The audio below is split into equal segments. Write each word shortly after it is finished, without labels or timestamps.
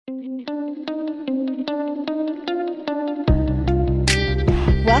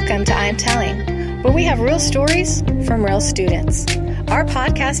Welcome to I'm Telling, where we have real stories from real students. Our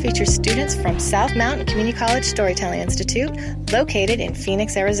podcast features students from South Mountain Community College Storytelling Institute, located in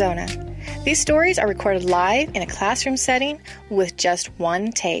Phoenix, Arizona. These stories are recorded live in a classroom setting with just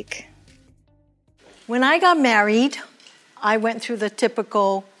one take. When I got married, I went through the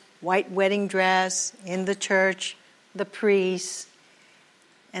typical white wedding dress, in the church, the priest,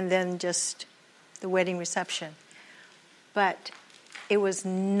 and then just the wedding reception. But it was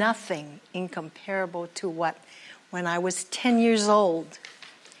nothing incomparable to what, when I was 10 years old,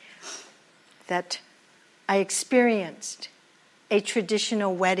 that I experienced a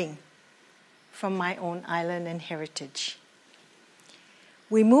traditional wedding from my own island and heritage.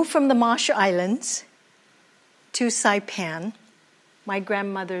 We moved from the Marshall Islands to Saipan, my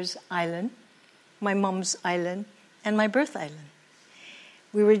grandmother's island, my mom's island, and my birth island.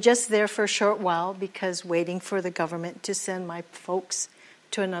 We were just there for a short while because waiting for the government to send my folks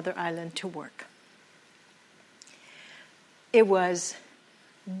to another island to work. It was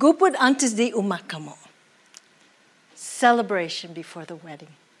Gupud antes de umakamo, celebration before the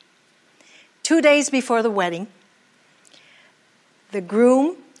wedding. 2 days before the wedding, the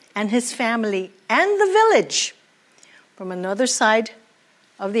groom and his family and the village from another side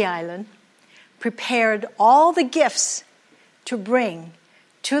of the island prepared all the gifts to bring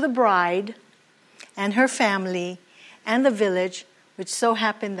to the bride and her family and the village, which so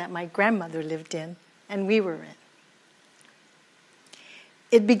happened that my grandmother lived in and we were in.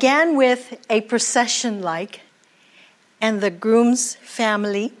 It began with a procession-like, and the groom's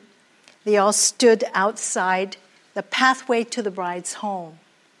family, they all stood outside the pathway to the bride's home.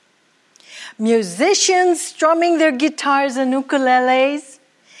 Musicians strumming their guitars and ukuleles,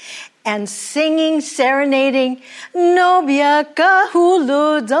 and singing, serenading, Nobia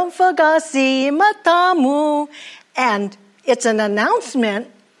kahulu damfagasi matamu. And it's an announcement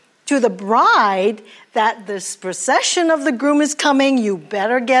to the bride that this procession of the groom is coming. You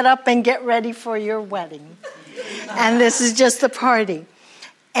better get up and get ready for your wedding. And this is just the party.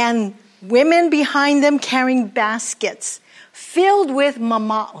 And women behind them carrying baskets filled with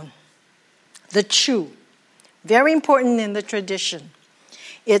mamaon, the chew. Very important in the tradition.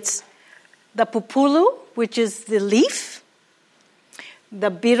 It's the pupulu, which is the leaf, the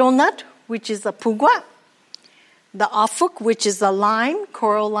biro nut, which is the pugwa, the afuk, which is the lime,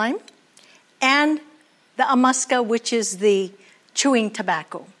 coral lime, and the amaska, which is the chewing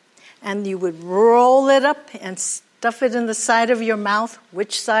tobacco. And you would roll it up and stuff it in the side of your mouth,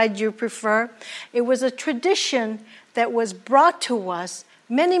 which side you prefer. It was a tradition that was brought to us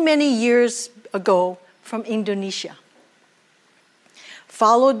many, many years ago from Indonesia.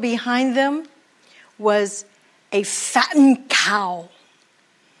 Followed behind them was a fattened cow,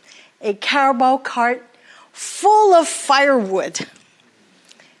 a carabao cart full of firewood.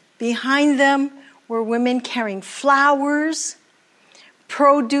 Behind them were women carrying flowers,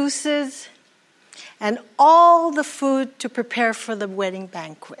 produces, and all the food to prepare for the wedding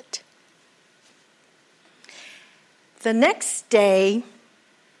banquet. The next day,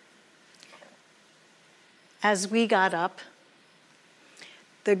 as we got up,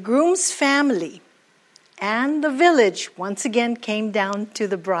 the groom's family and the village once again came down to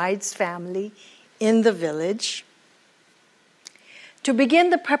the bride's family in the village to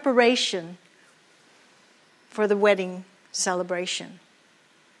begin the preparation for the wedding celebration.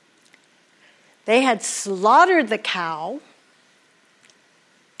 They had slaughtered the cow,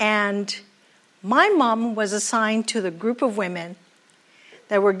 and my mom was assigned to the group of women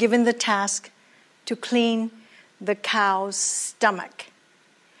that were given the task to clean the cow's stomach.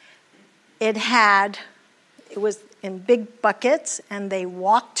 It was in big buckets, and they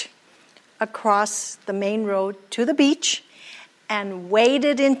walked across the main road to the beach and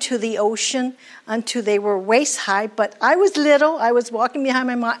waded into the ocean until they were waist high. But I was little, I was walking behind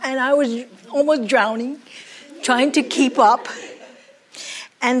my mom, and I was almost drowning, trying to keep up.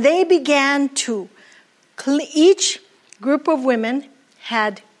 And they began to each group of women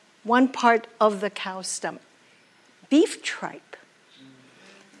had one part of the cow's stomach. Beef tripe.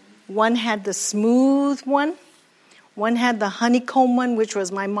 One had the smooth one. One had the honeycomb one, which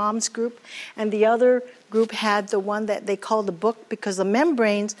was my mom's group. And the other group had the one that they called the book because the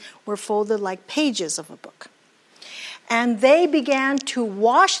membranes were folded like pages of a book. And they began to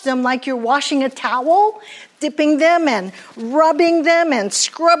wash them like you're washing a towel, dipping them and rubbing them and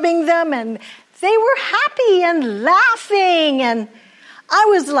scrubbing them. And they were happy and laughing. And I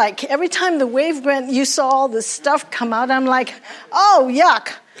was like, every time the wave went, you saw all the stuff come out. I'm like, oh,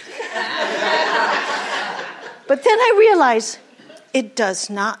 yuck. But then I realized it does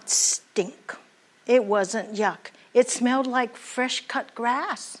not stink. It wasn't yuck. It smelled like fresh cut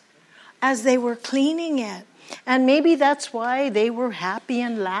grass as they were cleaning it. And maybe that's why they were happy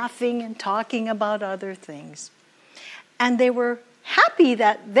and laughing and talking about other things. And they were happy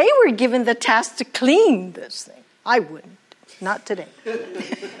that they were given the task to clean this thing. I wouldn't, not today.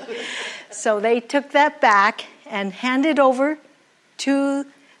 So they took that back and handed over to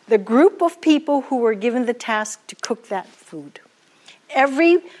the group of people who were given the task to cook that food.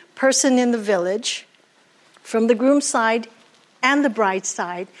 Every person in the village, from the groom's side and the bride's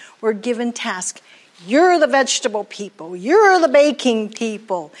side, were given tasks. You're the vegetable people, you're the baking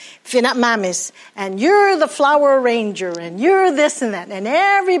people, finat mamis, and you're the flower arranger, and you're this and that. And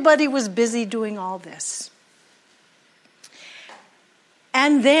everybody was busy doing all this.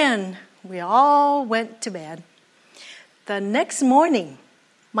 And then we all went to bed. The next morning,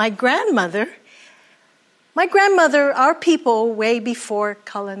 my grandmother, our people way before the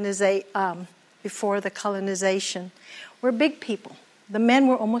colonization, were big people. The men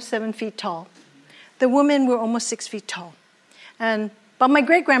were almost 7 feet tall. The women were almost 6 feet tall. But my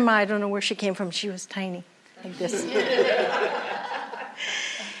great-grandma, I don't know where she came from. She was tiny, like this.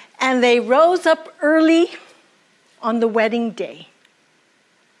 And they rose up early on the wedding day.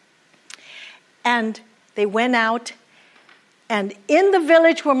 And they went out. And in the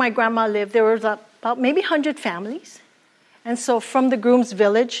village where my grandma lived, there was about maybe 100 families. And so from the groom's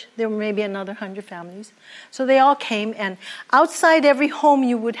village, there were maybe another 100 families. So they all came, and outside every home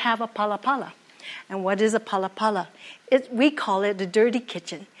you would have a palapala. And what is a palapala? We call it a dirty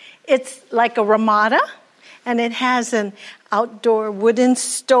kitchen. It's like a ramada, and it has an outdoor wooden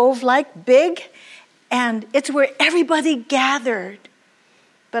stove like big, and it's where everybody gathered.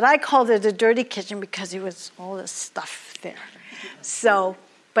 But I called it a dirty kitchen because it was all the stuff there.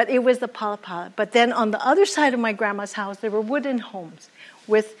 But it was the palapala. But then on the other side of my grandma's house, there were wooden homes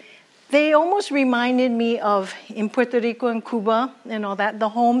they almost reminded me of in Puerto Rico and Cuba and all that, the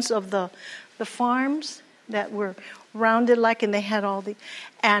homes of the farms that were rounded and they had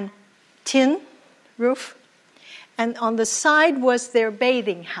and tin roof. And on the side was their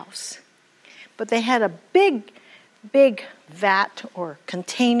bathing house. But they had a big, big vat or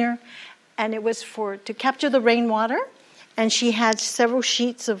container, and it was to capture the rainwater. And she had several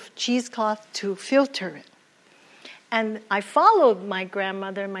sheets of cheesecloth to filter it. And I followed my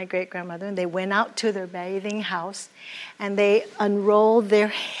grandmother and my great-grandmother, and they went out to their bathing house, and they unrolled their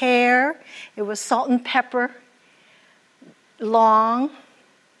hair. It was salt and pepper, long.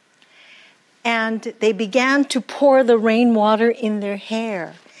 And they began to pour the rainwater in their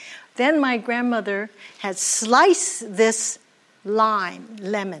hair. Then my grandmother had sliced this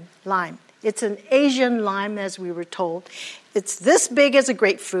lemon lime. It's an Asian lime, as we were told. It's this big as a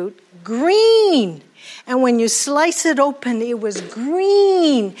grapefruit, green. And when you slice it open, it was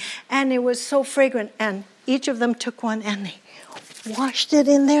green. And it was so fragrant. And each of them took one and they washed it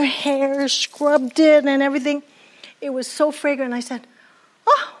in their hair, scrubbed it and everything. It was so fragrant. I said,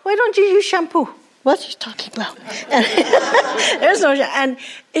 why don't you use shampoo? What are you talking about? There's no shampoo. And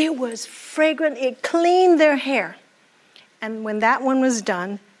it was fragrant. It cleaned their hair. And when that one was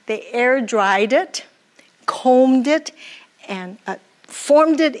done, they air dried it, combed it, and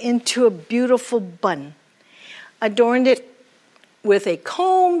formed it into a beautiful bun. Adorned it with a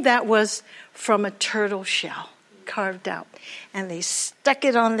comb that was from a turtle shell, carved out. And they stuck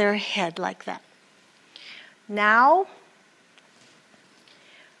it on their head like that. Now,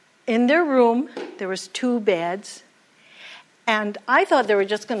 in their room, there was 2 beds. And I thought they were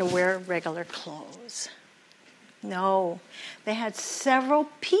just going to wear regular clothes. No, they had several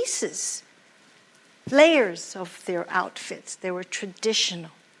pieces, layers of their outfits. They were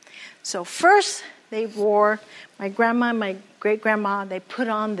traditional. So first they wore, my grandma and my great-grandma, they put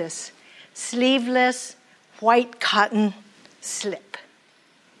on this sleeveless white cotton slip.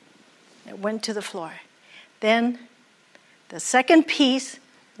 It went to the floor. Then the second piece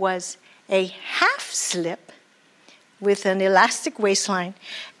was a half slip with an elastic waistline,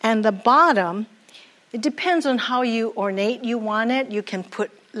 and the bottom, it depends on how ornate you want it. You can put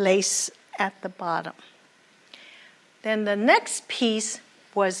lace at the bottom. Then the next piece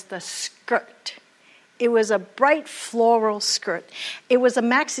was the skirt. It was a bright floral skirt. It was a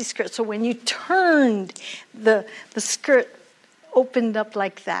maxi skirt, so when you turned, the skirt opened up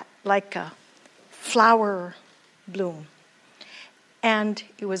like that, like a flower bloom. And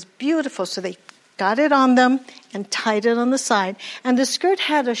it was beautiful, so they got it on them and tied it on the side. And the skirt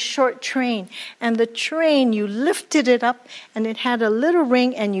had a short train. And the train, you lifted it up, and it had a little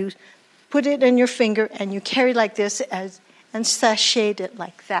ring, and you put it in your finger, and you carried like this and sashayed it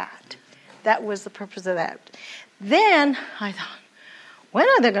like that. That was the purpose of that. Then I thought, when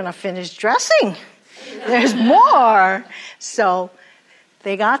are they going to finish dressing? there's more. So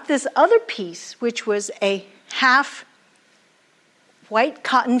they got this other piece, which was a half white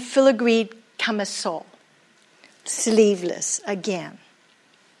cotton filigreed camisole, sleeveless again.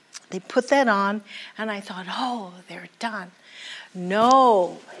 They put that on, and I thought, oh, they're done.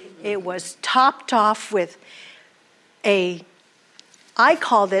 No, it was topped off with I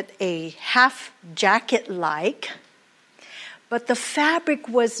called it a half jacket-like, but the fabric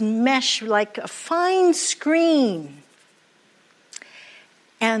was mesh like a fine screen.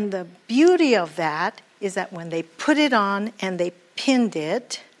 And the beauty of that is that when they put it on and they pinned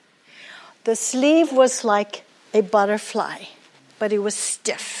it, the sleeve was like a butterfly, but it was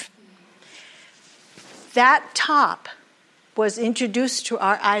stiff. That top was introduced to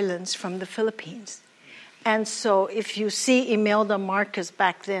our islands from the Philippines. And so if you see Imelda Marcos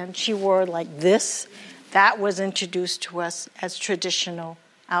back then, she wore like this. That was introduced to us as traditional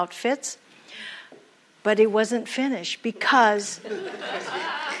outfits. But it wasn't finished because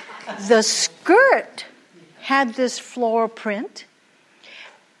the skirt had this floral print,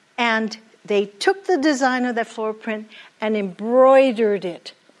 and they took the design of that floral print and embroidered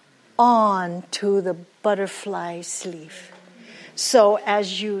it onto the butterfly sleeve. So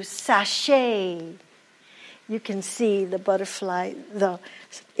as you sashay, you can see the butterfly,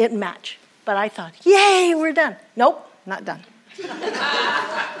 it matched. But I thought, yay, we're done. Nope, not done.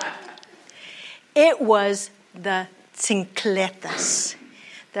 It was the chancletas.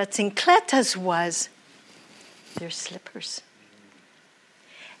 The chancletas was their slippers.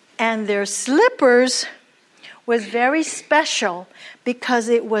 And their slippers was very special because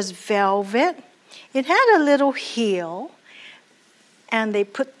it was velvet. It had a little heel, and they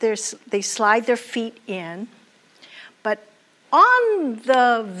slide their feet in. But on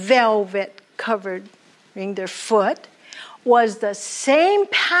the velvet covering their foot was the same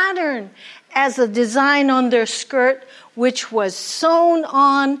pattern as the design on their skirt, which was sewn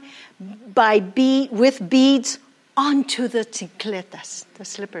on with beads onto the chancletas, the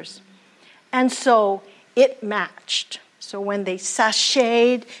slippers. And so it matched. So when they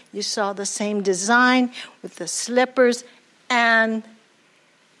sashayed, you saw the same design with the slippers and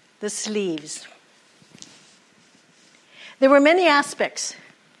the sleeves. There were many aspects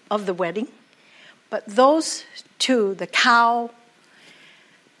of the wedding, but those two, the cow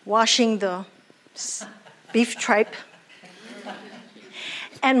washing the beef tripe,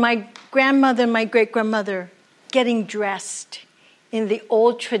 and my grandmother and my great-grandmother getting dressed in the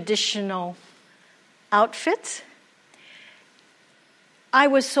old traditional outfits, I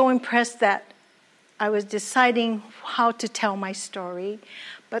was so impressed that I was deciding how to tell my story,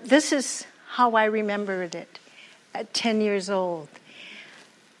 but this is how I remembered it at 10 years old.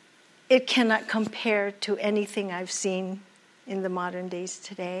 It cannot compare to anything I've seen in the modern days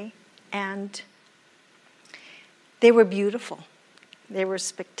today, and they were beautiful. They were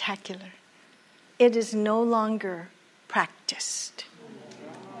spectacular. It is no longer practiced.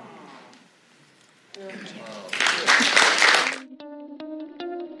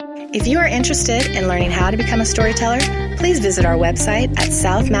 If you are interested in learning how to become a storyteller, please visit our website at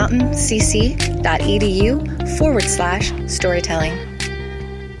southmountaincc.edu/storytelling.